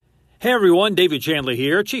Hey everyone, David Chandler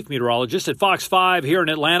here, Chief Meteorologist at Fox 5 here in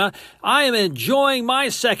Atlanta. I am enjoying my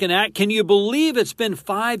second act. Can you believe it's been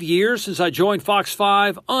 5 years since I joined Fox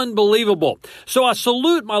 5? Unbelievable. So I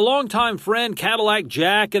salute my longtime friend Cadillac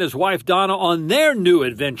Jack and his wife Donna on their new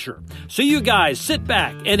adventure. So you guys sit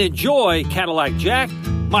back and enjoy Cadillac Jack,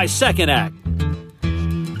 my second act.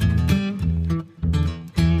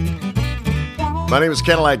 My name is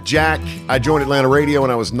Cadillac Jack. I joined Atlanta Radio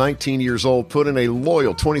when I was 19 years old, put in a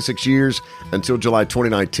loyal 26 years until July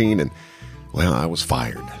 2019, and, well, I was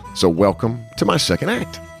fired. So welcome to my second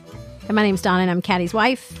act. And my name's Donna, and I'm Caddy's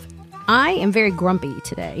wife. I am very grumpy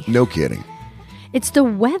today. No kidding. It's the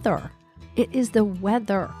weather. It is the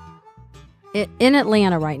weather. In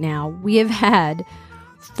Atlanta right now, we have had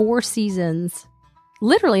 4 seasons,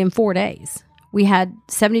 literally in 4 days. We had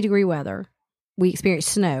 70-degree weather. We experienced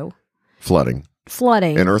snow. Flooding.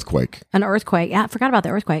 An earthquake. Yeah, I forgot about the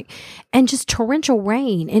earthquake. And just torrential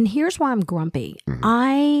rain. And here's why I'm grumpy.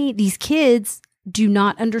 These kids do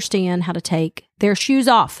not understand how to take their shoes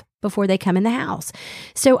off before they come in the house.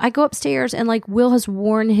 So I go upstairs and Will has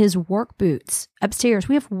worn his work boots upstairs.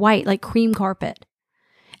 We have white, cream carpet.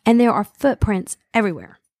 And there are footprints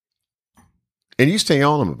everywhere. And you stay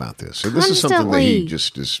on him about this. So this is something that he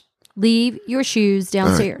just is. Leave your shoes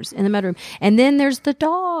downstairs in the mudroom. And then there's the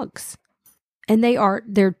dogs. And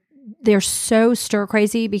they're so stir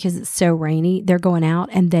crazy because it's so rainy. They're going out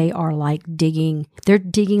and they are digging. They're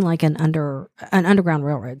digging like an underground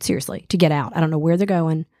railroad, seriously, to get out. I don't know where they're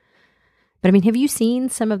going. But I mean, have you seen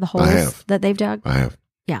some of the holes that they've dug? I have.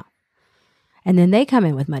 Yeah. And then they come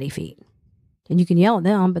in with muddy feet. And you can yell at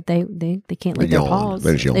them, but they can't leave their paws.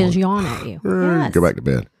 They just yawn at you. Yes. Go back to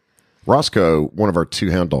bed. Roscoe, one of our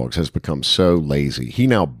 2 hound dogs, has become so lazy. He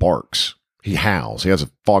now barks. He howls. He has a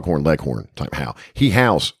foghorn leghorn type howl. He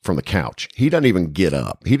howls from the couch. He doesn't even get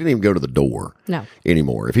up. He didn't even go to the door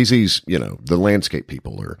anymore. If he sees, the landscape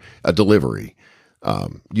people or a delivery,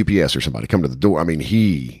 UPS or somebody come to the door, I mean,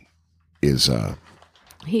 he is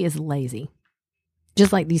lazy.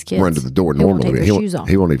 Just like these kids. Run to the door normally.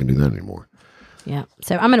 He won't even do that anymore. Yeah.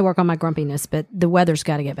 So I'm going to work on my grumpiness, but the weather's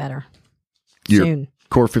got to get better soon.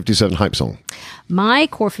 Core 57 hype song. My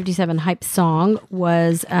Core 57 hype song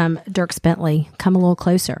was Dierks Bentley, Come a Little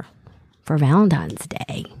Closer for Valentine's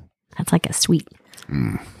Day. That's like a sweet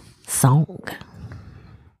song.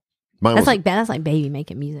 That's like baby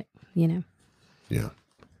making music, Yeah.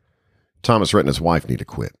 Thomas Rhett and his wife need to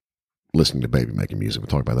quit listening to baby making music. We'll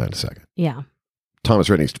talk about that in a second. Yeah. Thomas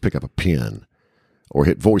Rhett needs to pick up a pen or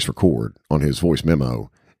hit voice record on his voice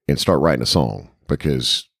memo and start writing a song,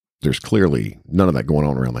 because there's clearly none of that going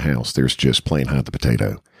on around the house. There's just playing hide the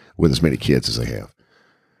potato with as many kids as they have.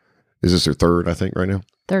 Is this their third, I think, right now?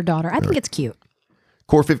 Their daughter. I think it's cute.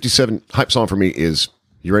 Core 57 hype song for me is,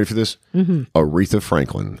 you ready for this? Aretha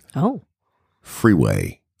Franklin. Oh.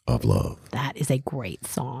 Freeway of Love. That is a great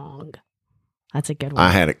song. That's a good one.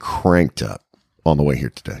 I had it cranked up on the way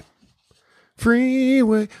here today.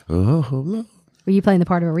 Freeway of Love. Were you playing the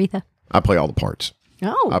part of Aretha? I play all the parts.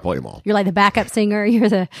 Oh, I play them all. You're like the backup singer. You're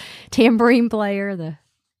the tambourine player.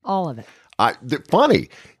 All of it. Funny.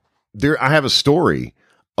 I have a story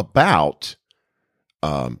about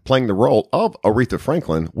playing the role of Aretha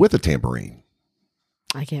Franklin with a tambourine.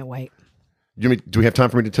 I can't wait. Do we have time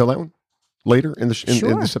for me to tell that one later in this Sure.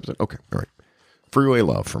 in this episode? Okay, all right. Freeway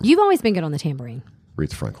Love from You've always been good on the tambourine.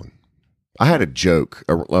 Aretha Franklin. I had a joke,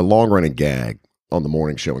 a long running gag on the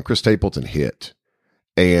morning show, and Chris Stapleton hit,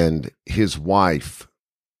 and his wife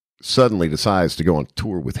suddenly decides to go on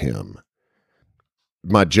tour with him.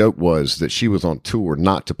 My joke was that she was on tour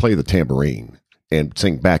not to play the tambourine and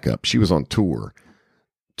sing backup. She was on tour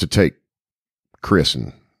to take Chris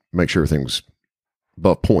and make sure everything was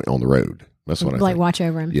above point on the road. That's what I think. Watch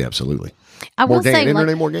over him. Yeah, absolutely. I will say, isn't her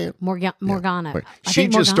name Morgana? Morgana. Right. She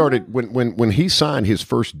just started when he signed his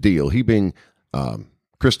first deal. He being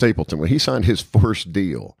Chris Stapleton, when he signed his first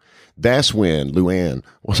deal, that's when Luann,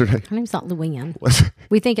 what's her name? Her name's not Luann.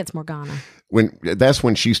 We think it's Morgana. That's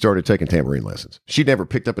when she started taking tambourine lessons. She'd never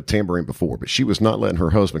picked up a tambourine before, but she was not letting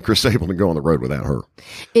her husband, Chris Stapleton, go on the road without her.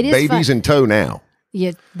 It is Babies in tow now.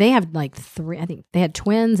 Yeah, they have 3. I think they had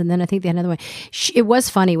twins, and then I think they had another one. It was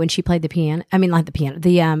funny when she played the piano. I mean, like the piano,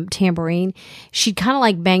 the tambourine. She'd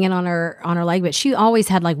kind of banging on her leg, but she always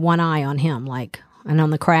had one eye on him, and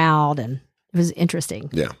on the crowd, and it was interesting.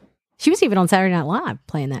 Yeah. She was even on Saturday Night Live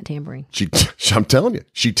playing that tambourine. I'm telling you,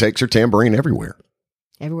 she takes her tambourine everywhere.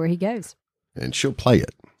 Everywhere he goes. And she'll play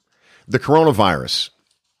it. The coronavirus.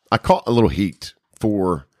 I caught a little heat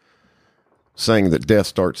for saying that death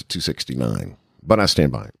starts at 269, but I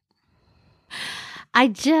stand by it.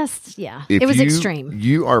 It was extreme.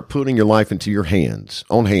 You are putting your life into your hands,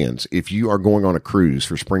 if you are going on a cruise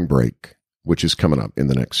for spring break, which is coming up in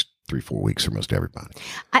the next 3-4 weeks for most everybody.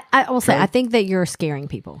 I will say, I think that you're scaring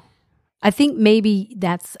people. I think maybe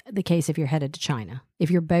that's the case if you're headed to China, if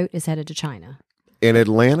your boat is headed to China. An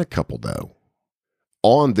Atlanta couple, though,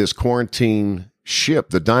 on this quarantine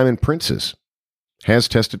ship, the Diamond Princess, has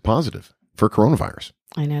tested positive for coronavirus.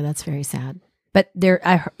 I know, that's very sad. But they're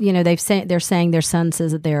saying their son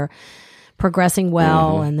says that they're progressing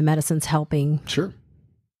well and the medicine's helping. Sure.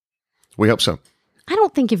 We hope so. I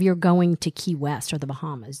don't think if you're going to Key West or the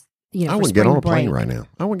Bahamas, I wouldn't get on a plane right now.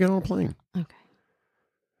 I wouldn't get on a plane. Okay.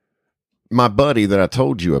 My buddy that I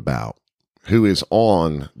told you about, who is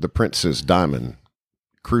on the Princess Diamond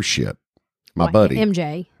cruise ship,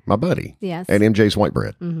 MJ. My buddy. Yes. At MJ's White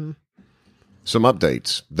Bread. Mm-hmm. Some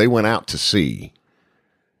updates. They went out to sea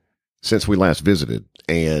since we last visited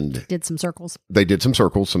and did some circles. They did some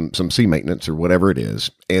circles, some sea maintenance or whatever it is.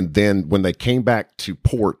 And then when they came back to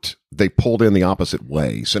port, they pulled in the opposite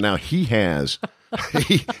way. So now he has,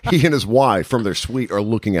 he and his wife from their suite are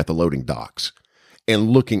looking at the loading docks and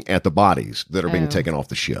looking at the bodies that are being taken off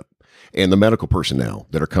the ship and the medical personnel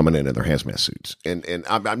that are coming in their hazmat suits. And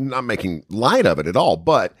I'm not making light of it at all,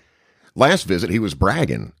 but last visit he was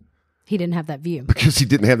bragging. He didn't have that view. Because he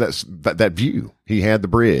didn't have that view. He had the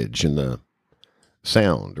bridge and the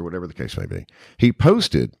sound or whatever the case may be. He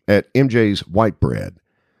posted at MJ's White Bread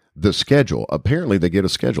the schedule. Apparently they get a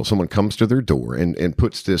schedule. Someone comes to their door and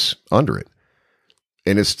puts this under it.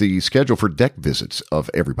 And it's the schedule for deck visits of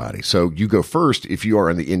everybody. So you go first if you are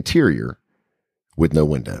in the interior with no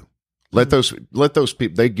window. Let those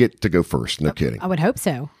people, they get to go first. No kidding. I would hope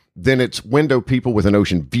so. Then it's window people with an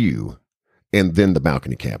ocean view. And then the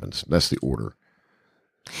balcony cabins. That's the order.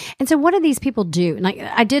 And so what do these people do? And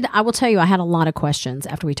I will tell you, I had a lot of questions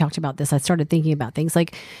after we talked about this. I started thinking about things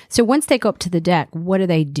like, so once they go up to the deck, what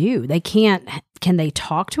do? Can they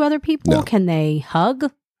talk to other people? No. Can they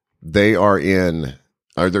hug? They're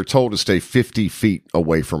told to stay 50 feet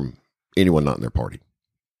away from anyone not in their party.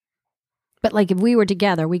 But like if we were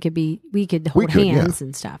together, we could hold hands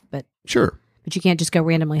and stuff, but sure. But you can't just go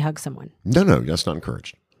randomly hug someone. No, that's not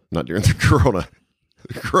encouraged. Not during the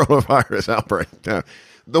coronavirus outbreak. No.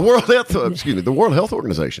 The World Health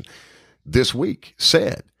Organization this week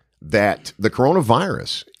said that the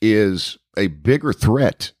coronavirus is a bigger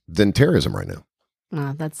threat than terrorism right now.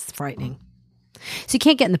 Oh, that's frightening. So you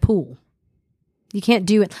can't get in the pool. You can't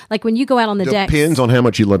do it. Like when you go out on the deck. Depends on how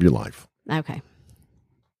much you love your life. Okay.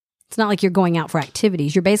 It's not like you're going out for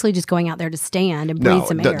activities. You're basically just going out there to stand and breathe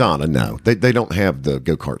some air. Donna, no. They don't have the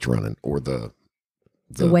go-karts running or the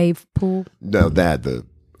wave pool? No, the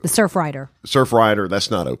Surf Rider. Surf Rider,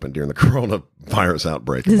 that's not open during the coronavirus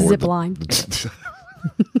outbreak. The zip line.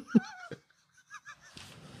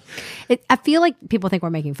 I feel like people think we're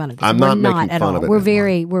making fun of this. I'm not making fun of it. We're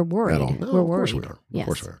worried. At all. No, we're worried. Of course we are. Yes. Of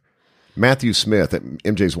course we are. Matthew Smith at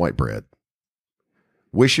MJ's White Bread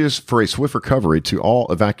wishes for a swift recovery to all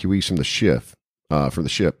evacuees from the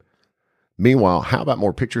ship. Meanwhile, how about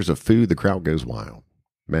more pictures of food? The crowd goes wild.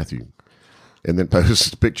 Matthew. And then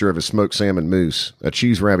posts a picture of a smoked salmon mousse, a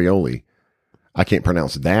cheese ravioli. I can't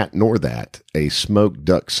pronounce that nor that. A smoked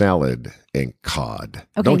duck salad and cod.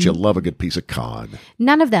 Okay. Don't you love a good piece of cod?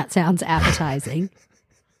 None of that sounds appetizing.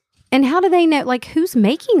 And how do they know, like, who's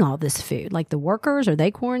making all this food? Like the workers? Are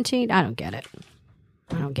they quarantined? I don't get it.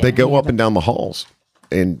 They go up and down the halls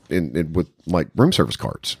and with like room service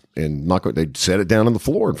carts and they set it down on the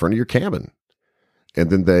floor in front of your cabin. And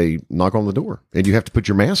then they knock on the door and you have to put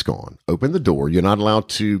your mask on, open the door. You're not allowed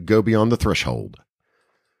to go beyond the threshold.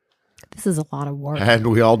 This is a lot of work. Hadn't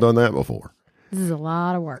we all done that before? This is a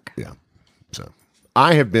lot of work. Yeah. So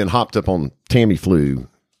I have been hopped up on Tamiflu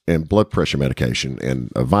and blood pressure medication and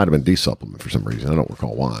a vitamin D supplement for some reason. I don't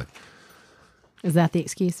recall why. Is that the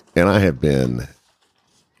excuse? And I have been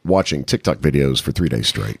watching TikTok videos for 3 days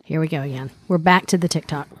straight. Here we go again. We're back to the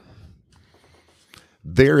TikTok.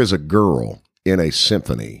 There is a girl in a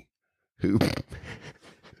symphony who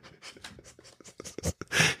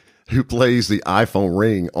plays the iPhone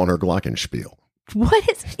ring on her glockenspiel. What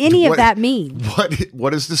does any of that mean?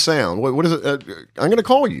 What is the sound? What is it? I'm going to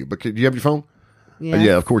call you, but do you have your phone? Yeah.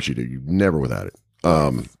 Yeah, of course you do. You never without it.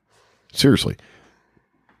 Seriously,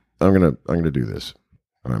 I'm gonna do this.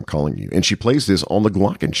 I'm calling you, and she plays this on the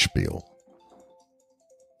glockenspiel.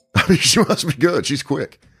 I mean, she must be good. She's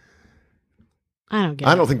quick. I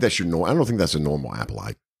don't think that's I don't think that's a normal Apple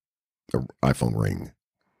iPhone ring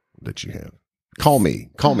that you have. Call me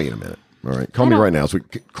in a minute. All right. Call me right now.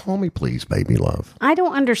 Call me, please, baby love. I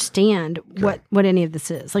don't understand what any of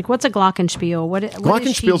this is. Like, what's a glockenspiel? What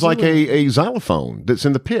Glockenspiel's like a xylophone that's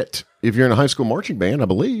in the pit. If you're in a high school marching band, I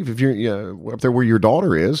believe, if you're up there where your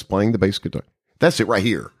daughter is playing the bass guitar. That's it right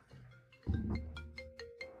here.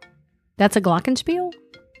 That's a glockenspiel?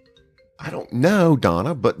 I don't know,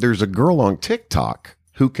 Donna, but there's a girl on TikTok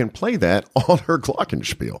who can play that on her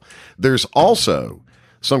glockenspiel. There's also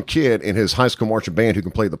some kid in his high school marching band who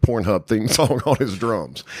can play the Pornhub theme song on his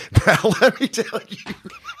drums. Now, let me tell you.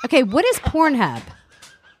 Okay, what is Pornhub?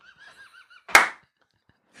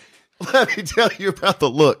 Let me tell you about the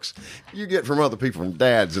looks you get from other people, from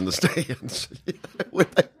dads in the stands.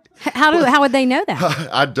 How would they know that?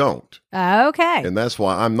 I don't. Okay. And that's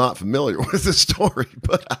why I'm not familiar with the story.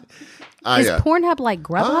 But is Pornhub like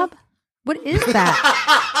Grubhub? What is that?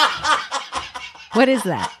 What is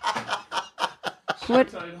that? What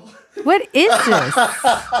is this?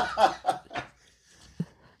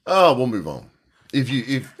 Oh, we'll move on. If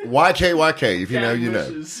YKYK, if you know, you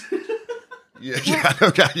know. Yeah,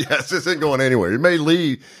 okay, yes, this ain't going anywhere. It may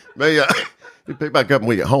pick back up when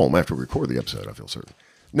we get home after we record the episode, I feel certain.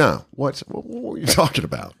 No, what were you talking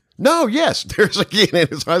about? No, yes, there's a kid in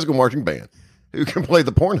his high school marching band who can play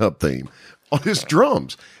the Pornhub theme on his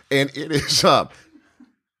drums. And it is and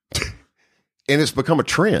it's become a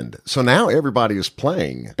trend. So now everybody is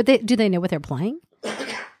playing. But do they know what they're playing?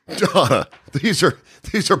 Donna, these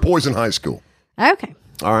are boys in high school. Okay.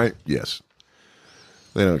 All right. Yes.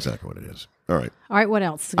 They know exactly what it is. All right. All right. What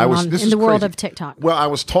else is going on in the world of TikTok? Well, I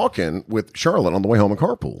was talking with Charlotte on the way home in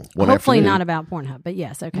carpool one Hopefully afternoon. not about Pornhub, but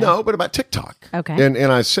yes. Okay. No, but about TikTok. Okay. And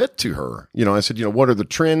I said to her, I said, what are the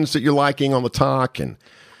trends that you're liking on the talk? And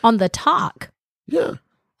on the talk? Yeah.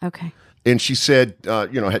 Okay. And she said,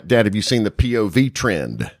 Dad, have you seen the POV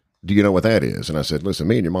trend? Do you know what that is? And I said, listen,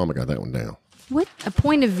 me and your mama got that one down. What? A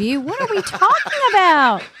point of view? What are we talking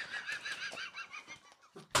about?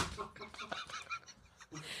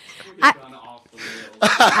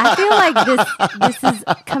 I feel like this is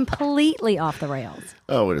completely off the rails.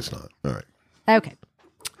 Oh, it is not. All right. Okay.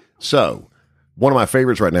 So, one of my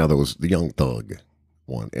favorites right now, though, was the Young Thug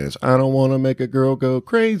one. And it's, I don't want to make a girl go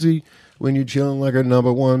crazy when you're chilling like a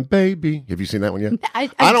number one baby. Have you seen that one yet? I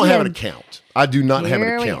don't have an did. account. I do not have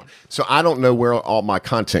an account. So, I don't know where all my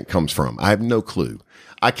content comes from. I have no clue.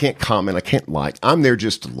 I can't comment. I can't like. I'm there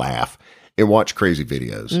just to laugh and watch crazy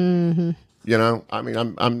videos. Mm-hmm. I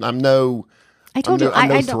mean, I'm no... I'm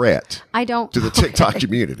no threat. I don't to the TikTok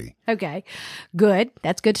community. Okay, good.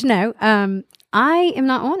 That's good to know. I am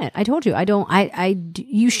not on it. I told you I don't.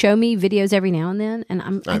 You show me videos every now and then,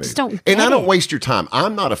 and I just don't. And I don't waste your time.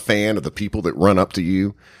 I'm not a fan of the people that run up to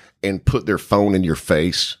you and put their phone in your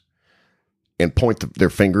face and point their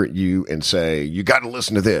finger at you and say, "You got to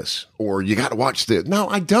listen to this," or "You got to watch this." No,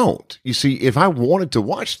 I don't. You see, if I wanted to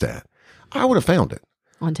watch that, I would have found it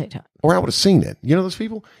on TikTok. Or I would have seen it. You know those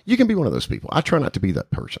people? You can be one of those people. I try not to be that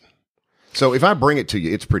person. So if I bring it to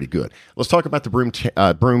you, it's pretty good. Let's talk about the broom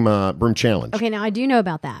challenge. Okay, now I do know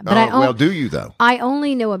about that. But do you though? I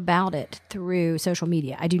only know about it through social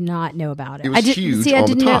media. I do not know about it. It was huge on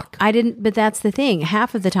the talk. I didn't, but that's the thing.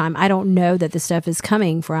 Half of the time, I don't know that this stuff is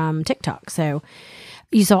coming from TikTok. So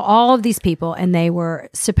you saw all of these people, and they were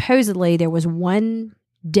supposedly, there was one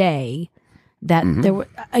day that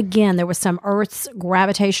there was some Earth's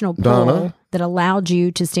gravitational pull Donna, that allowed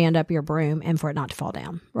you to stand up your broom and for it not to fall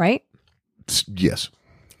down, right? Yes.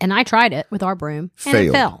 And I tried it with our broom, and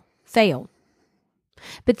it failed.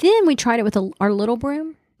 But then we tried it with our little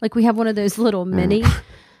broom. Like we have one of those little mini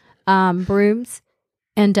brooms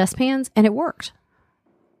and dustpans, and it worked.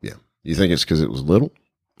 Yeah. You think it's because it was little?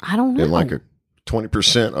 I don't know. And like a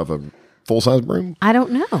 20% of a full-size broom? I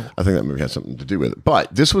don't know. I think that maybe has something to do with it.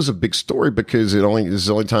 But this was a big story because this is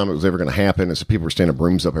the only time it was ever going to happen. And so people were standing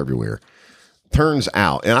brooms up everywhere. Turns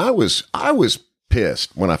out, and I was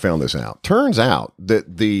pissed when I found this out. Turns out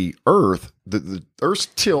that the Earth's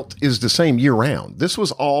tilt is the same year round. This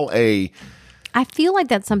was all I feel like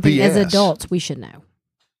that's something BS. As adults we should know.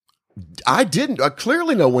 I didn't.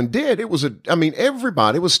 Clearly, no one did.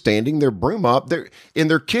 Everybody was standing their broom up there in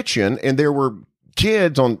their kitchen, and there were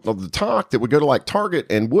kids on the talk that would go to like Target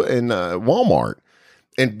and Walmart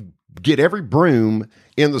and get every broom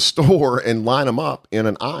in the store and line them up in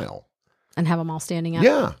an aisle and have them all standing up.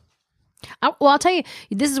 Yeah. I'll tell you,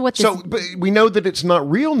 this is what this... So, but we know that it's not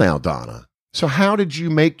real now, Donna. So how did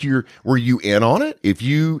you were you in on it?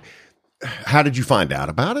 How did you find out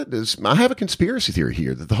about it? I have a conspiracy theory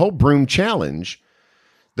here that the whole broom challenge,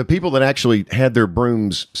 the people that actually had their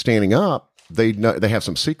brooms standing up, they have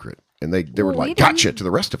some secret. And they were like, gotcha to the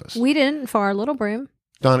rest of us. We didn't for our little broom.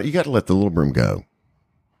 Donna, you got to let the little broom go.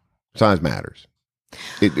 Size matters.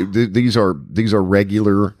 These are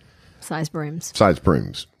regular Size brooms. size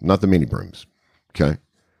brooms, not the mini brooms. Okay.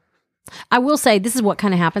 I will say this is what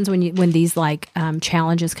kind of happens when these like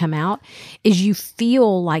challenges come out is you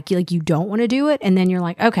feel like you don't want to do it, and then you're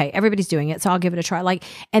like, okay, everybody's doing it, so I'll give it a try. Like,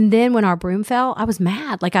 and then when our broom fell, I was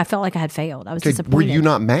mad. Like I felt like I had failed. I was disappointed. Were you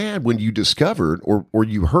not mad when you discovered or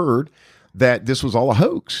you heard that this was all a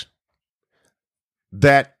hoax?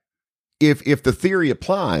 That if the theory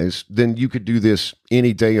applies, then you could do this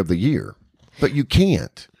any day of the year, but you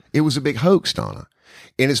can't. It was a big hoax, Donna.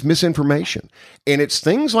 And it's misinformation. And it's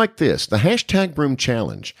things like this, the hashtag broom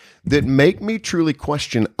challenge, that make me truly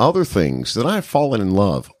question other things that I've fallen in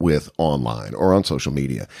love with online or on social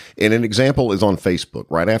media. And an example is on Facebook.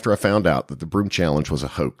 Right after I found out that the broom challenge was a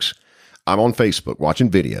hoax, I'm on Facebook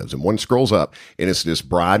watching videos, and one scrolls up, and it's this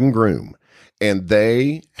bride and groom. And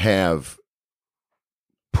they have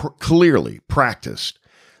clearly practiced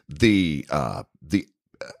the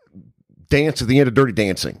dance at the end of Dirty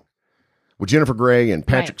Dancing with Jennifer Grey and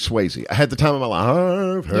Patrick Swayze. I had the time of my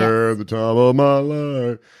life. I've had the time of my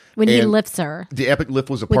life. When he lifts her. The epic lift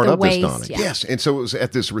was a part of waist, this, Donna. yeah. Yes. And so it was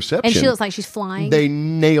at this reception. And she looks like she's flying. They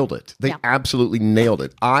nailed it. They absolutely nailed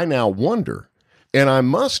it. I now wonder, and I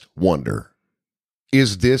must wonder,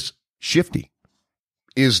 is this shifty?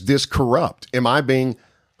 Is this corrupt? Am I being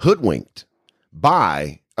hoodwinked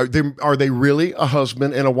by... Are they really a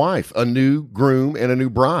husband and a wife, a new groom and a new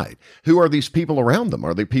bride? Who are these people around them?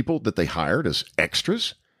 Are they people that they hired as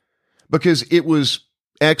extras? Because it was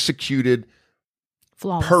executed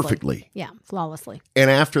flawlessly. Perfectly. Yeah, flawlessly. And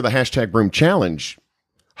after the hashtag broom challenge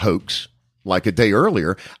hoax, like a day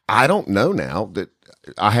earlier, I don't know now that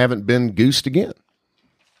I haven't been goosed again.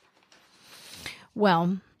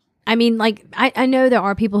 Well, I mean, like, I know there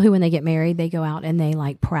are people who, when they get married, they go out and they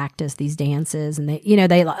like practice these dances, and they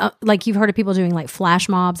like you've heard of people doing like flash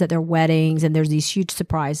mobs at their weddings, and there's these huge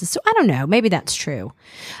surprises. So I don't know, maybe that's true.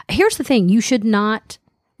 Here's the thing: you should not.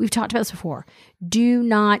 We've talked about this before. Do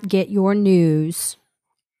not get your news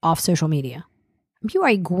off social media. You are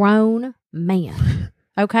a grown man,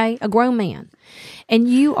 okay, a grown man, and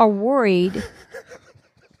you are worried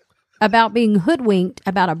about being hoodwinked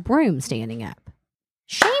about a broom standing up.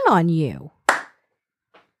 Shame on you. I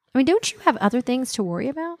mean, don't you have other things to worry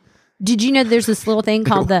about? Did you know there's this little thing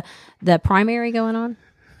called the primary going on?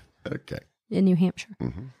 Okay. In New Hampshire.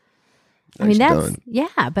 Mm-hmm. I mean, that's done.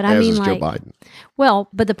 Yeah, but I mean, like, Joe Biden. Well,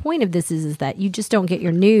 but the point of this is that you just don't get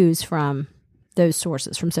your news from those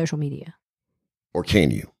sources, from social media. Or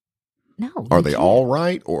can you? No. Are they all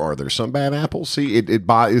right, or are there some bad apples? See,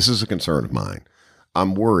 this is a concern of mine.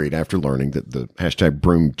 I'm worried after learning that the hashtag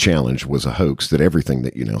broom challenge was a hoax, that everything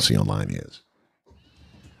that you now see online is.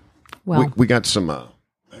 Well, we got some,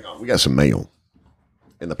 we got some mail,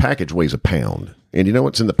 and the package weighs a pound. And you know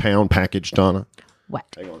what's in the pound package, Donna? What?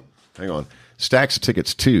 Hang on. Stacks of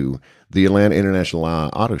tickets to the Atlanta International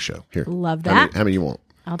Auto Show. Here. Love that. How many you want?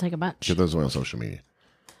 I'll take a bunch. Get those away on social media.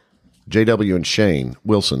 JW and Shane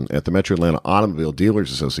Wilson at the Metro Atlanta Automobile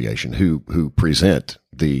Dealers Association, who present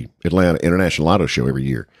the Atlanta International Auto Show every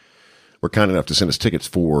year, were kind enough to send us tickets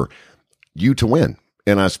for you to win.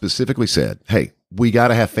 And I specifically said, hey, we got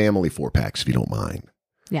to have family 4-packs if you don't mind.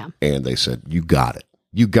 Yeah. And they said, you got it.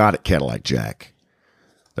 You got it, Cadillac Jack.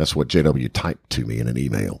 That's what JW typed to me in an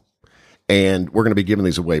email. And we're going to be giving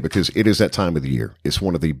these away because it is that time of the year. It's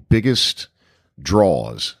one of the biggest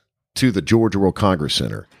draws to the Georgia World Congress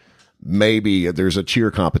Center. Maybe there's a cheer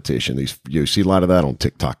competition. You see a lot of that on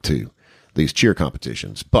TikTok too, these cheer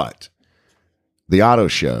competitions. But the auto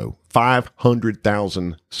show,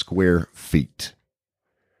 500,000 square feet,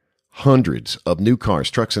 hundreds of new cars,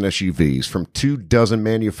 trucks, and SUVs from 24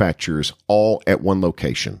 manufacturers, all at one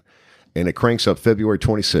location. And it cranks up February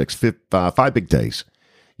 26th, 5 big days.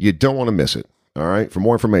 You don't want to miss it. All right. For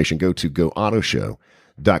more information, go to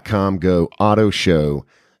goautoshow.com,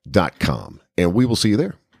 goautoshow.com, and we will see you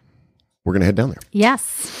there. We're going to head down there. Yes.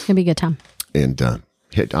 It's going to be a good time. And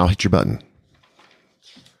I'll hit your button.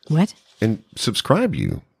 What? And subscribe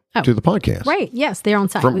you to the podcast. Right. Yes. They're on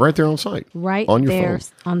site. Right there on site. Right on your there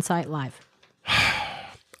phone. On site live.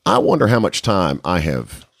 I wonder how much time I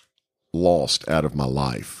have lost out of my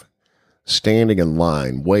life standing in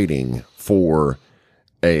line waiting for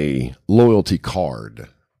a loyalty card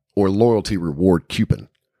or loyalty reward coupon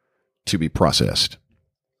to be processed.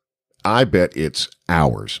 I bet it's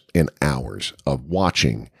hours and hours of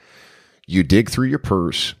watching you dig through your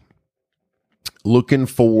purse looking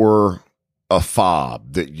for a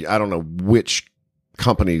fob that I don't know which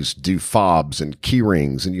companies do fobs and key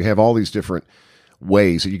rings, and you have all these different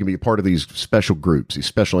ways that you can be a part of these special groups, these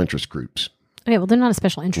special interest groups. Okay, well, they're not a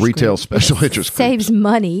special interest Retail group. special It interest saves groups.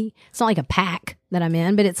 money. It's not like a pack that I'm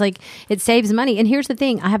in, but it's like it saves money. And here's the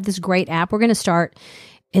thing: I have this great app. We're going to start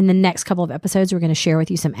in the next couple of episodes. We're going to share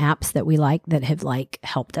with you some apps that we like that have like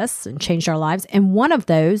helped us and changed our lives. And one of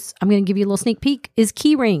those, I'm going to give you a little sneak peek, is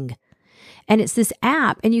Keyring, and it's this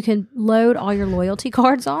app, and you can load all your loyalty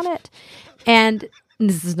cards on it. And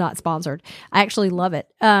this is not sponsored. I actually love it.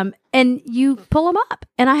 And you pull them up.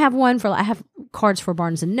 And I have I have cards for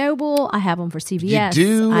Barnes and Noble. I have them for CVS. You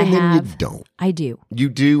do, and then you don't. I do. You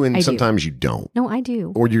do, and I do. sometimes you don't. No, I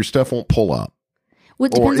do. Or your stuff won't pull up. Well,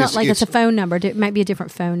 it depends Or on, like, it's a phone number. It might be a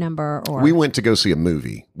different phone number. Or We went to go see a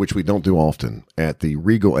movie, which we don't do often, at the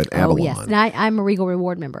Regal at Avalon. Oh, yes. And I'm a Regal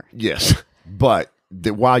Reward member, Yes. But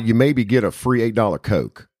while you maybe get a free $8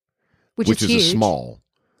 Coke, which is huge. a small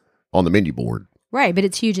on the menu board. Right, but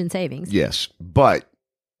it's huge in savings. Yes. But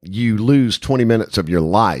you lose 20 minutes of your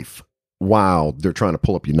life while they're trying to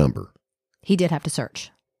pull up your number. He did have to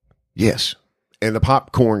search. Yes. And the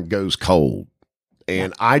popcorn goes cold.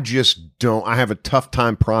 And I just don't, I have a tough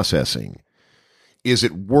time processing. Is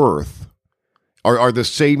it worth, are the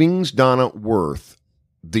savings, Donna, worth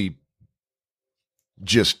the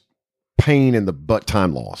just pain in the butt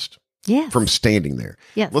time lost Yes. from standing there?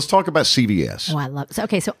 Yes. Let's talk about CVS. Oh, I love so.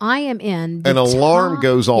 Okay, so I am in. An alarm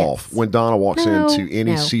goes off Yes. when Donna walks No, into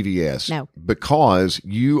any no, CVS no. because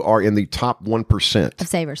you are in the top 1% Of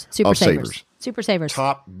savers. Super of savers. savers. Super savers.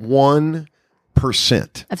 Top 1%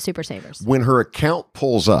 Of super savers. when her account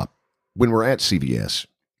pulls up, when we're at CVS,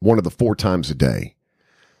 one of the 4 times a day,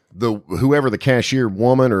 whoever the cashier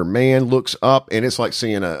woman or man looks up, and it's like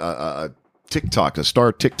seeing a TikTok, a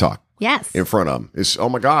star TikTok Yes. in front of them. It's, oh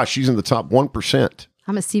my gosh, she's in the top 1%.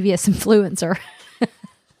 I'm a CVS influencer.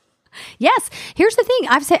 Yes. Here's the thing.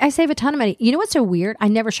 I save a ton of money. You know what's so weird? I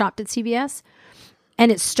never shopped at CVS.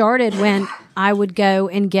 And it started when I would go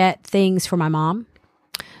and get things for my mom.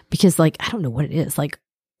 Because, like, I don't know what it is. Like,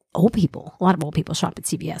 old people, a lot of old people shop at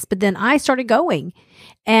CVS. But then I started going.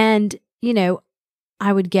 And, you know,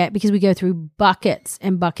 I would get, because we go through buckets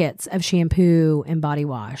and buckets of shampoo and body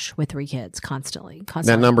wash with 3 kids constantly.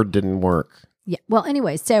 That number didn't work. Yeah. Well,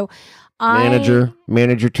 anyway, so I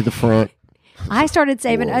Manager to the front. I started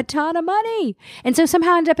saving a ton of money. And so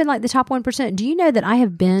somehow I ended up in like the top 1%. Do you know that I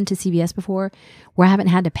have been to CVS before where I haven't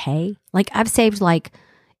had to pay? Like I've saved like,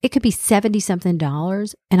 it could be $70 something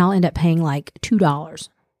and I'll end up paying like $2.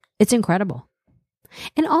 It's incredible.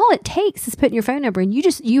 And all it takes is putting your phone number and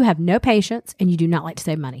you have no patience and you do not like to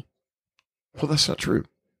save money. Well, that's not true.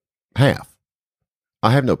 Half.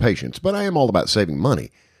 I have no patience, but I am all about saving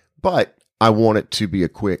money. But I want it to be a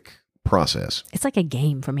quick process. It's like a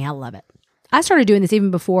game for me. I love it. I started doing this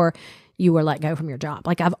even before you were let go from your job.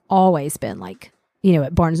 Like I've always been like, you know,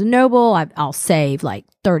 at Barnes & Noble, I'll save like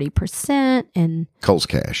 30% in Kohl's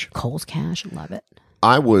Cash. Kohl's Cash. I love it.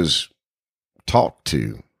 I was talked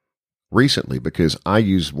to recently because I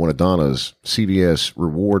used one of Donna's CVS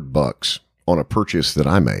reward bucks on a purchase that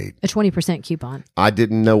I made. A 20% coupon. I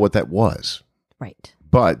didn't know what that was, Right.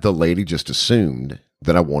 but the lady just assumed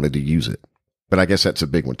that I wanted to use it. But I guess that's a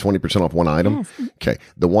big one. 20% off one item. Yes. Okay.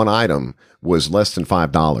 The one item was less than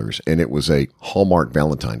 $5 and it was a Hallmark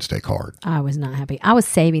Valentine's Day card I was not happy. I was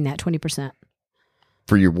saving that 20%.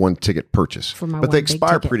 for your one ticket purchase. For my but they one big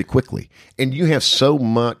expire ticket. pretty quickly. And you have so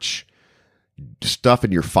much stuff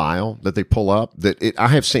in your file that they pull up that I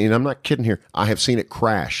have seen, and I'm not kidding here, I have seen it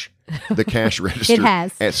crash the cash register It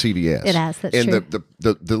has. at CVS. It has. That's and true.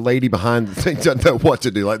 the lady behind the thing doesn't know what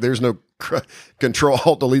to do. Like there's no control,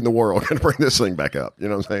 alt, delete in the world. Going to bring this thing back up. You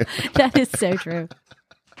know what I'm saying? That is so true.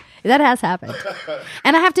 That has happened.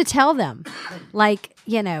 And I have to tell them, like,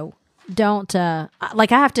 you know, don't,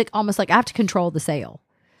 like I have to control the sale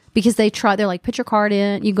because they're like, put your card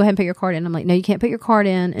in. You can go ahead and put your card in. I'm like, no, you can't put your card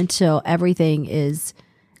in until everything is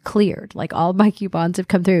cleared. Like all of my coupons have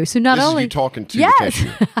come through. So not This only is you talking to yes, the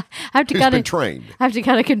cashier I have to who's kind been of trained. I have to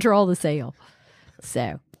kind of control the sale.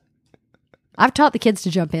 So I've taught the kids to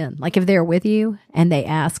jump in. Like if they're with you and they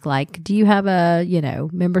ask like, do you have a, you know,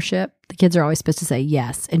 membership? The kids are always supposed to say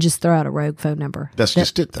yes and just throw out a rogue phone number. That's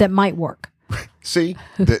just it, though. That might work. See,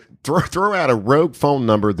 that throw out a rogue phone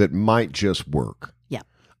number that might just work. Yeah.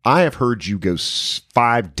 I have heard you go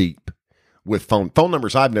 5 deep with phone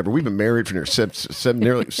numbers. We've been married for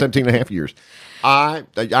nearly 17 and a half years. I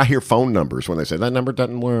hear phone numbers when they say that number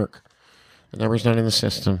doesn't work. The number's not in the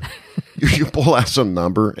system. You pull out some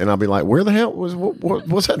number and I'll be like, where the hell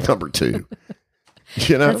what's that number to?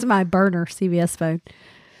 You know, That's my burner CVS phone.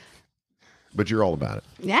 but you're all about it.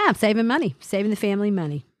 Yeah, I'm saving money, saving the family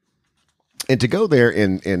money. And to go there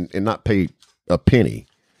and not pay a penny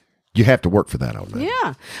You have to work for that, I would imagine.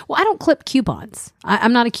 Yeah. Well, I don't clip coupons.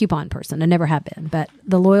 I'm not a coupon person. I never have been. But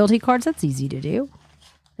the loyalty cards, that's easy to do.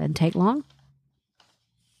 Doesn't take long.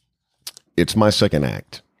 It's my second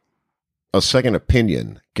act. A second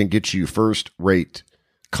opinion can get you first-rate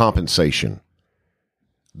compensation.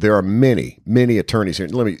 There are many, many attorneys here.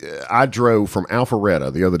 I drove from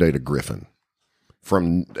Alpharetta the other day to Griffin,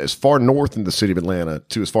 from as far north in the city of Atlanta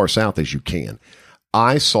to as far south as you can.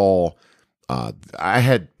 I saw, I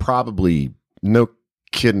had probably, no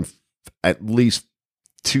kidding, at least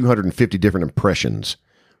 250 different impressions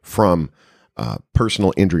from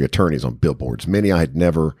personal injury attorneys on billboards. Many I had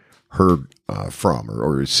never heard from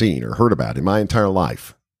or seen or heard about in my entire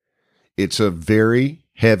life. It's a very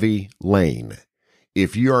heavy lane.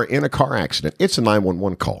 If you are in a car accident, it's a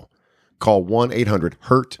 911 call. Call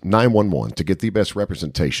 1-800-HURT-911 to get the best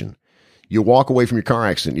representation. You walk away from your car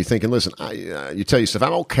accident, you're thinking, listen, you tell yourself,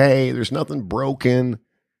 I'm okay, there's nothing broken.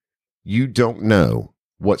 You don't know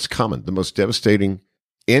what's coming. The most devastating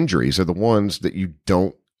injuries are the ones that you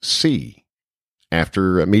don't see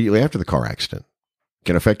immediately after the car accident.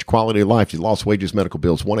 Can affect your quality of life. You lost wages, medical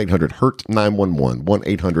bills. 1-800-HURT-911.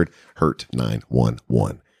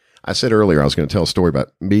 1-800-HURT-911. I said earlier I was going to tell a story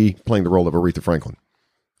about me playing the role of Aretha Franklin.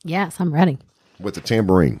 Yes, I'm ready. With the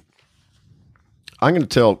tambourine. I'm going to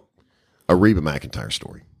tell a Reba McEntire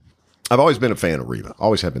story. I've always been a fan of Reba.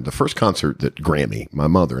 Always have been. The first concert that Grammy, my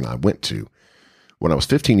mother, and I went to when I was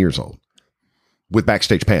 15 years old with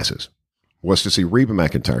backstage passes was to see Reba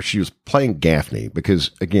McEntire. She was playing Gaffney because,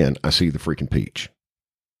 again, I see the freaking peach.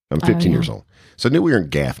 I'm 15 years old. So I knew we were in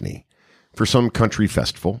Gaffney for some country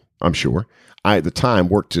festival, I'm sure. I, at the time,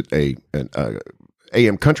 worked at an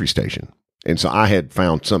AM country station. And so I had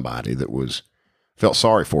found somebody that felt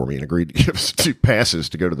sorry for me and agreed to give us 2 passes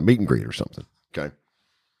to go to the meet and greet or something. Okay.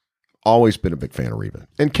 Always been a big fan of Reba.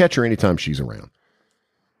 And catch her anytime she's around.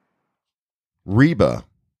 Reba,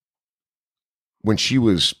 when she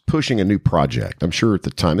was pushing a new project, I'm sure at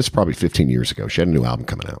the time, this is probably 15 years ago, she had a new album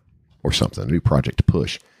coming out or something, a new project to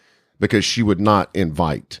push. Because she would not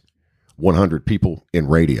invite 100 people in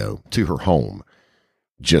radio to her home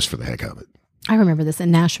just for the heck of it. I remember this in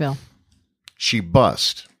Nashville. She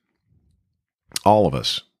bussed all of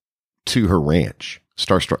us to her ranch,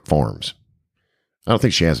 Starstruck Farms. I don't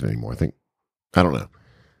think she has it anymore. I don't know.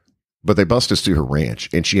 But they bussed us to her ranch,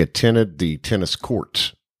 and she had tented the tennis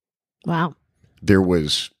courts. Wow. There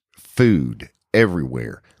was food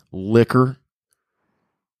everywhere, liquor.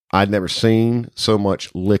 I'd never seen so much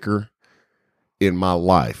liquor in my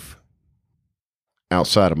life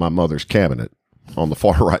outside of my mother's cabinet on the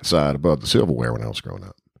far right side above the silverware when I was growing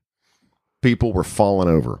up. People were falling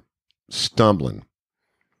over, stumbling.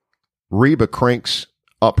 Reba cranks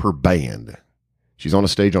up her band. She's on a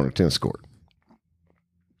stage on a tennis court.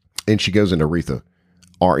 And she goes into Aretha,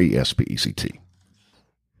 R-E-S-P-E-C-T.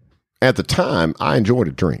 At the time, I enjoyed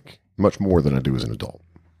a drink much more than I do as an adult.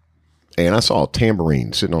 And I saw a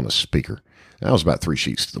tambourine sitting on a speaker. That was about 3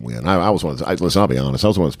 sheets to the wind. I was one of those, listen, I'll be honest. I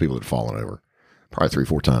was one of those people that had fallen over probably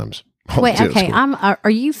 3-4 times. Wait, okay. Are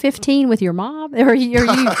you 15 with your mom? Or are you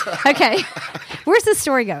okay? Where's the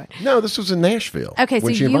story going? No, this was in Nashville. Okay, so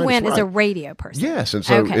you went as a radio person. Yes,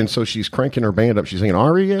 and so she's cranking her band up. She's singing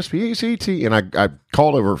R-E-S-P-E-C-T, and I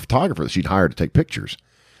called over a photographer that she'd hired to take pictures.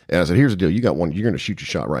 And I said, "Here's the deal. You got one. You're going to shoot your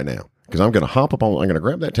shot right now because I'm going to hop up on. I'm going to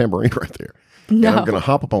grab that tambourine right there. No. And I'm going to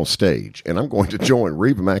hop up on stage, and I'm going to join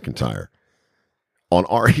Reba McEntire on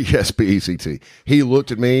R-E-S-P-E-C-T." He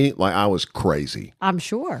looked at me like I was crazy. I'm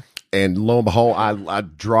sure. And lo and behold, I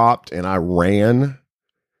dropped and I ran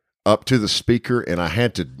up to the speaker, and I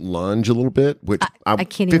had to lunge a little bit, which I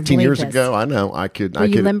can't 15 years this. Ago, I know I could. Were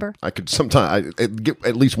you limber? I could sometimes get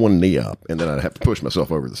at least one knee up, and then I'd have to push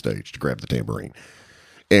myself over the stage to grab the tambourine.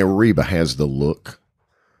 And Reba has the look,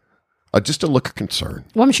 just a look of concern.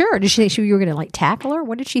 Well, I'm sure. Did she think you were going to tackle her?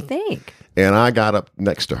 What did she think? And I got up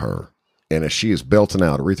next to her, and as she is belting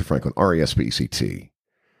out Aretha Franklin, R-E-S-P-E-C-T,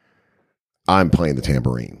 I'm playing the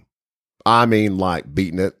tambourine. I mean, like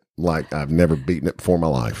beating it like I've never beaten it before in my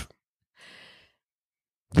life.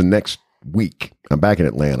 The next week, I'm back in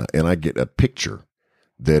Atlanta, and I get a picture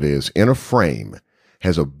that is in a frame,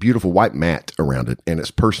 has a beautiful white mat around it, and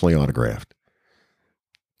it's personally autographed.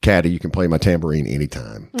 Caddy, you can play my tambourine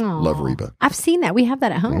anytime. Aww. Love Reba. I've seen that. We have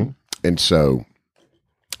that at home. Mm-hmm. And so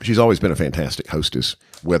she's always been a fantastic hostess,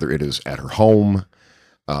 whether it is at her home.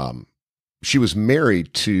 She was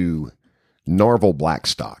married to Narvel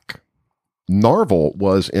Blackstock. Narvel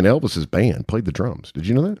was in Elvis's band, played the drums. Did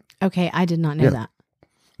you know that? Okay, I did not know that.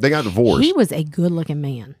 They got divorced. He was a good-looking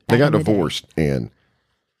man. They got divorced, and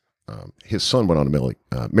his son went on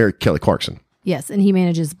to marry Kelly Clarkson. Yes, and he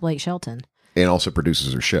manages Blake Shelton. And also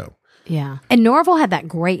produces her show. Yeah. And Norval had that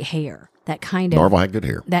great hair, that kind of Norval had good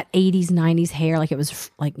hair. that 80s, 90s hair. Like it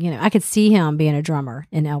was like, I could see him being a drummer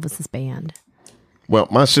in Elvis's band. Well,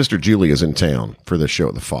 my sister Julie is in town for this show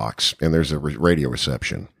at the Fox, and there's a radio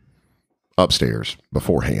reception upstairs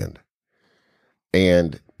beforehand.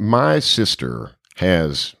 And my sister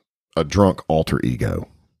has a drunk alter ego.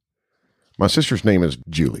 My sister's name is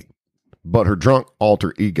Julie, but her drunk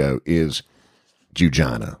alter ego is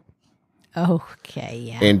Jujana. Okay,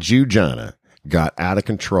 yeah. And Jujana got out of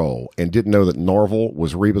control and didn't know that Norval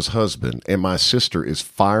was Reba's husband. And my sister is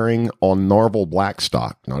firing on Norval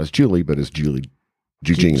Blackstock, not as Julie, but as Jujana.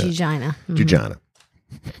 Mm-hmm. Jujana.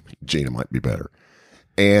 Gina might be better.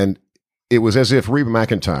 And it was as if Reba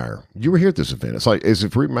McEntire, you were here at this event. It's like as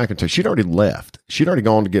if Reba McEntire, she'd already left. She'd already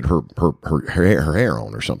gone to get her hair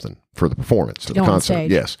on or something for the performance, for the concert.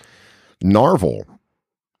 Yes. Norval,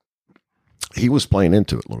 he was playing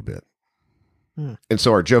into it a little bit. And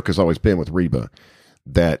so our joke has always been with Reba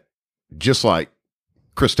that just like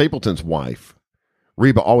Chris Stapleton's wife,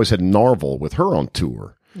 Reba always had Norval with her on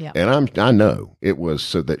tour. Yeah. And I know it was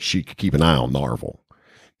so that she could keep an eye on Norval.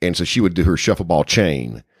 And so she would do her shuffleball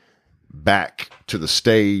chain back to the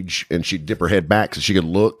stage, and she'd dip her head back so she could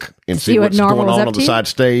look and see what's going on the side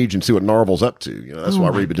stage and see what Norval's up to. That's why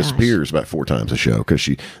Reba disappears about 4 times a show, because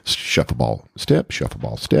she shuffleball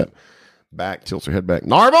step, back, tilts her head back.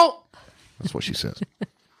 Norval! That's what she says.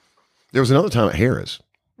 There was another time at Harrah's.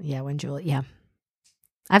 Yeah, when Julie, yeah.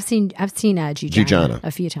 I've seen Jujana a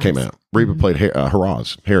few times. Came out. Reba played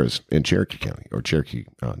Harrah's in Cherokee County, or Cherokee,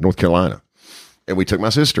 North Carolina. And we took my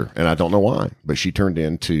sister, and I don't know why, but she turned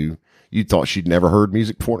into, you thought she'd never heard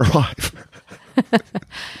music before in her life.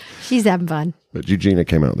 She's having fun. But Eugenia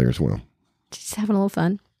came out there as well. She's having a little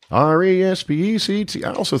fun. RESPECT.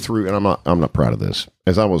 I also threw, and I'm not proud of this.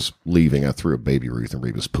 As I was leaving, I threw a Baby Ruth in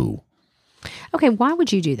Reba's pool. Okay, why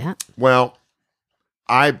would you do that? Well,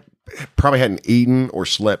 I probably hadn't eaten or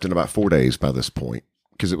slept in about 4 days by this point,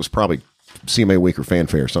 because it was probably CMA Week or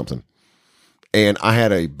Fanfare or something. And I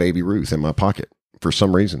had a Baby Ruth in my pocket for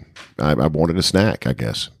some reason. I wanted a snack, I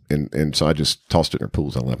guess. And so I just tossed it in her pool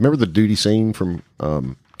as I left. Remember the Duty scene from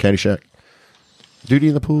Caddyshack? Duty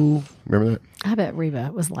in the pool? Remember that? I bet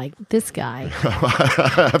Reba was like, this guy.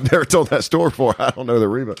 I've never told that story before. I don't know the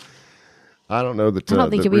Reba. I don't know that. I don't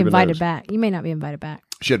think you'll be Reba invited knows. back. You may not be invited back.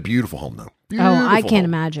 She had a beautiful home, though. I can't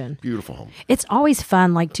imagine. Beautiful home. It's always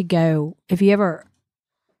fun, like, to go, if you ever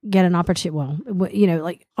get an opportunity, well,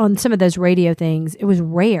 like on some of those radio things, it was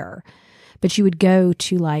rare, but you would go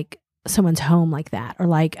to like someone's home like that, or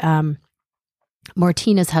like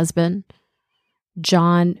Martina's husband,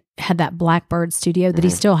 John, had that Blackbird studio that he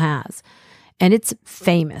still has. And it's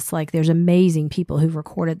famous. Like, there's amazing people who've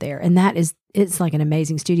recorded there. And it's like an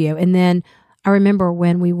amazing studio. And then I remember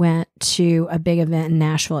when we went to a big event in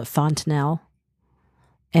Nashville at Fontanelle,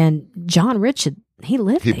 and John Rich, he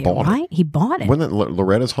lived there, right? He bought it. Wasn't that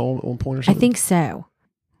Loretta's home at one point or something? I think so.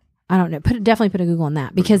 I don't know. Definitely put a Google on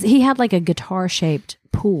that, because he had like a guitar-shaped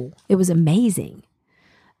pool. It was amazing.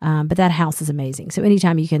 But that house is amazing. So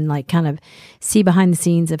anytime you can like kind of see behind the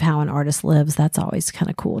scenes of how an artist lives, that's always kind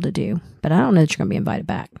of cool to do. But I don't know that you're going to be invited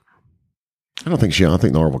back. I don't think I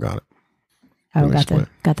think Norval got it. Oh,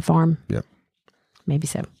 got the farm? Yeah. Maybe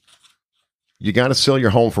so. You got to sell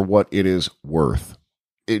your home for what it is worth.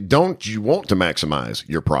 Don't you want to maximize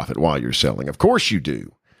your profit while you're selling? Of course you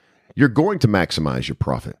do. You're going to maximize your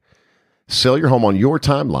profit. Sell your home on your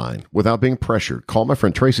timeline without being pressured. Call my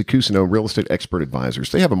friend Tracy Cousineau, Real Estate Expert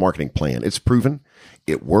Advisors. They have a marketing plan. It's proven,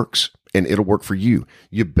 it works, and it'll work for you.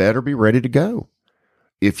 You better be ready to go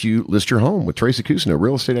if you list your home with Tracy Cousineau,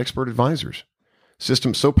 Real Estate Expert Advisors.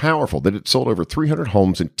 System so powerful that it sold over 300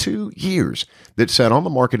 homes in 2 years that sat on the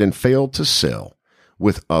market and failed to sell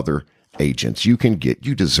with other agents. You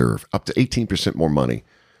deserve up to 18% more money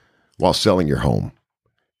while selling your home.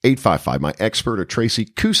 855, my expert, or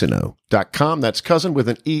TracyCousineau.com. That's cousin with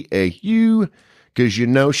an E-A-U, because you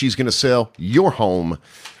know she's going to sell your home.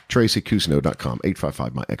 TracyCousineau.com.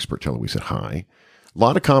 855, my expert. Tell her we said hi. A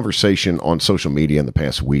lot of conversation on social media in the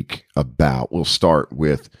past week about, we'll start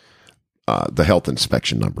with the health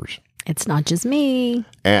inspection numbers. It's not just me.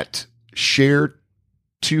 At Share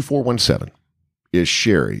 2417 is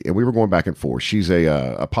Sherry, and we were going back and forth. She's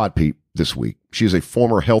a pod peep this week. She's a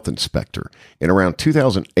former health inspector in around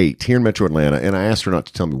 2008 here in Metro Atlanta, and I asked her not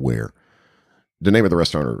to tell me where. The name of the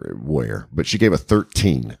restaurant or where, but she gave a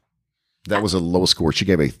 13. That was a low score. She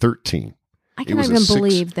gave a 13. I can't even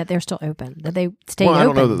believe that they're still open, that they stay open. Well, I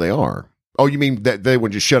don't know that they are. Oh, you mean that they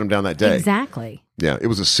would just shut them down that day? Exactly. Yeah, it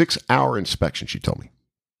was a 6-hour inspection, she told me.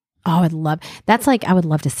 Oh, I would love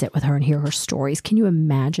to sit with her and hear her stories. Can you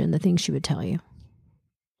imagine the things she would tell you?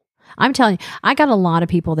 I'm telling you, I got a lot of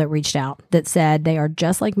people that reached out that said they are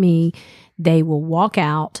just like me. They will walk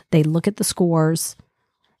out. They look at the scores.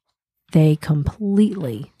 They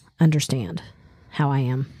completely understand how I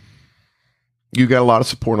am. You got a lot of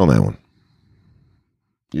support on that one.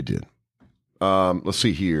 You did. Let's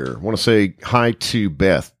see here. I want to say hi to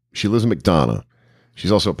Beth. She lives in McDonough.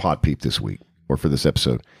 She's also a pod peep this week, or for this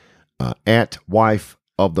episode, at Wife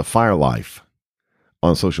of the Fire Life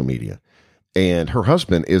on social media. And her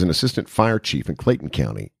husband is an assistant fire chief in Clayton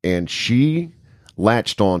County. And she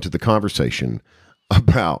latched on to the conversation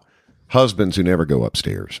about husbands who never go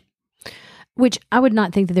upstairs. Which I would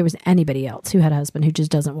not think that there was anybody else who had a husband who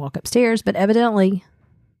just doesn't walk upstairs, but evidently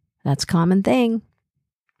that's a common thing.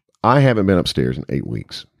 I haven't been upstairs in 8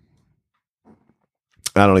 weeks.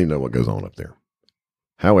 I don't even know what goes on up there.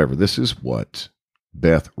 However, this is what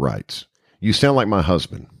Beth writes. You sound like my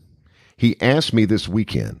husband. He asked me this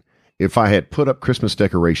weekend if I had put up Christmas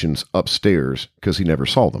decorations upstairs because he never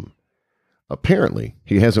saw them. Apparently,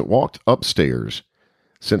 he hasn't walked upstairs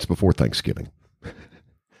since before Thanksgiving.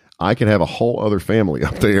 I could have a whole other family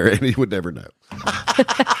up there and he would never know.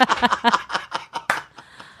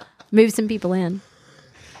 Move some people in.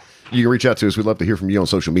 You can reach out to us. We'd love to hear from you on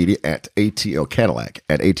social media at ATL Cadillac,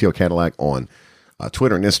 at ATL Cadillac on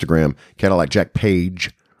Twitter and Instagram, Cadillac Jack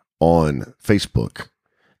Page on Facebook.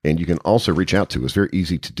 And you can also reach out to us. Very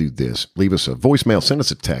easy to do this. Leave us a voicemail. Send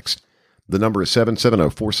us a text. The number is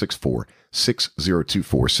 770-464-6024,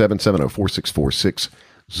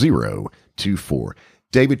 770-464-6024.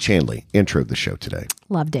 David Chandley introed the show today.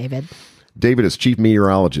 Love David. David is chief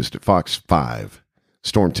meteorologist at Fox 5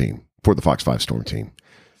 Storm Team, for the Fox 5 Storm Team.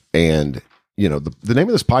 And, you know, the name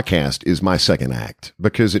of this podcast is My Second Act,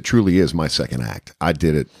 because it truly is my second act. I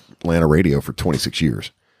did it Atlanta radio for 26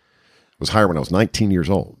 years. I was hired when I was 19 years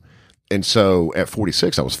old. And so at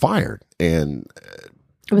 46, I was fired. And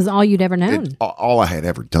it was all you'd ever known. All I had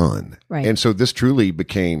ever done. Right. And so this truly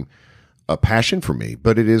became a passion for me,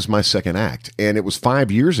 but it is my second act. And it was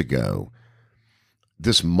 5 years ago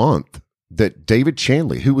this month that David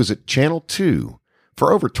Chandley, who was at Channel 2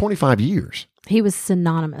 for over 25 years. He was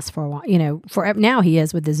synonymous for a while, you know, for now he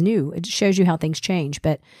is with his new, it shows you how things change,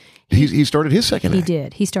 but he started his second act. He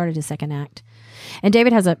did. He started his second act. And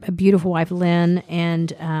David has a beautiful wife, Lynn,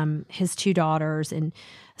 and his two daughters and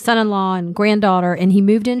son-in-law and granddaughter. And he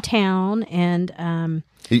moved in town and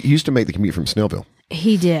he used to make the commute from Snellville.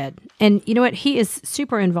 He did. And you know what? He is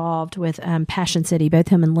super involved with Passion City, both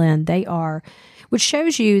him and Lynn. They are, which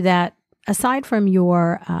shows you that aside from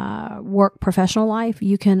your work professional life,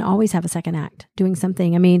 you can always have a second act doing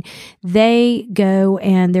something. I mean, they go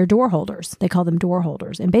and they're door holders. They call them door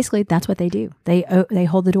holders. And basically that's what they do. They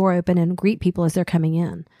hold the door open and greet people as they're coming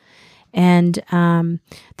in. And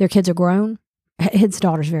their kids are grown. His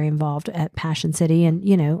daughter's very involved at Passion City. And,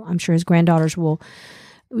 you know, I'm sure his granddaughters will,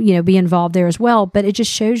 you know, be involved there as well. But it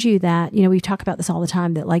just shows you that, you know, we talk about this all the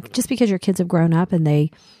time, that like, just because your kids have grown up and they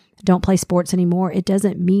don't play sports anymore, it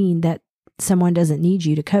doesn't mean that someone doesn't need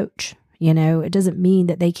you to coach. You know, it doesn't mean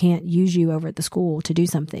that they can't use you over at the school to do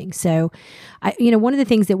something. So, one of the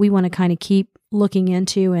things that we want to kind of keep looking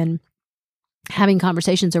into and having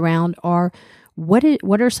conversations around are what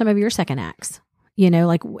are some of your second acts? You know,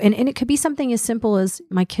 like, and it could be something as simple as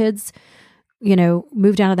my kids, you know,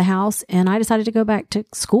 moved out of the house and I decided to go back to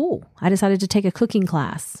school. I decided to take a cooking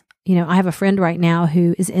class. You know, I have a friend right now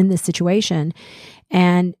who is in this situation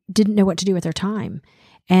and didn't know what to do with her time.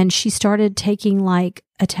 And she started taking like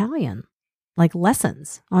Italian, like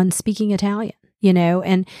lessons on speaking Italian, you know?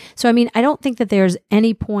 And so, I mean, I don't think that there's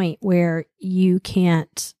any point where you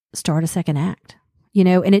can't start a second act, you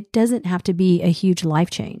know, and it doesn't have to be a huge life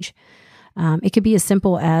change. It could be as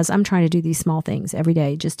simple as I'm trying to do these small things every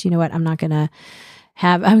day. Just, you know what, I'm going to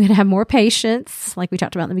have more patience. Like we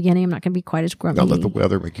talked about in the beginning, I'm not going to be quite as grumpy. Not let the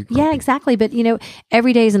weather make you grumpy. Yeah, exactly. But, you know,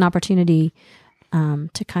 every day is an opportunity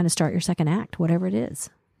to kind of start your second act, whatever it is.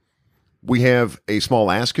 We have a small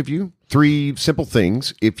ask of you. 3 simple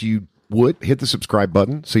things. If you would, hit the subscribe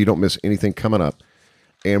button so you don't miss anything coming up.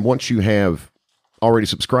 And once you have already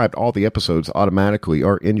subscribed, all the episodes automatically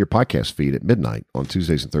are in your podcast feed at midnight on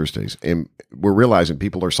Tuesdays and Thursdays. And we're realizing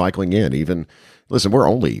people are cycling in. Even, listen, we're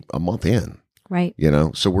only a month in. Right. You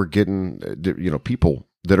know, so we're getting, you know, people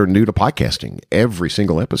that are new to podcasting every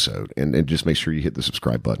single episode. And just make sure you hit the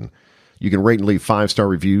subscribe button. You can rate and leave 5-star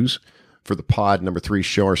reviews for the pod. Number 3,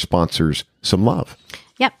 show our sponsors some love.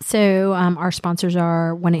 Yep. So our sponsors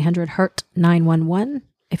are 1-800-HURT-911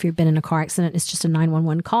 if you've been in a car accident, it's just a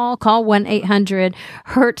 911 call. Call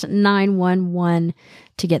 1-800-HURT-911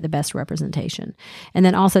 to get the best representation. And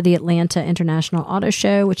then also the Atlanta International Auto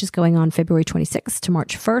Show, which is going on February 26th to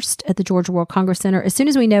March 1st at the Georgia World Congress Center. As soon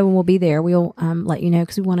as we know when we'll be there, we'll let you know,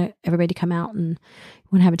 because we want everybody to come out and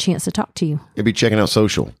want to have a chance to talk to you. And be checking out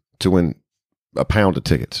social to win a pound of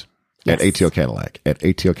tickets at ATL Cadillac,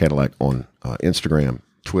 on Instagram,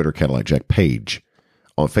 Twitter, Cadillac Jack page,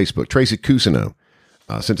 on Facebook. Tracy Cousineau,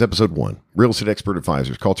 since episode 1, Real Estate Expert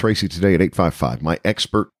Advisors. Call Tracy today at 855, my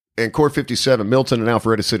expert. And Core 57, Milton and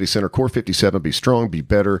Alpharetta City Center. Core 57, be strong, be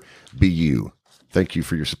better, be you. Thank you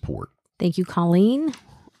for your support. Thank you, Colleen.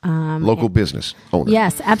 Local business owner.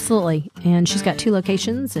 Yes, absolutely. And she's got 2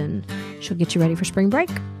 locations, and she'll get you ready for spring break.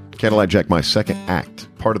 Cadillac Jack, my second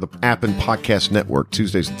act, part of the App and Podcast Network,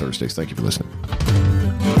 Tuesdays and Thursdays. Thank you for listening.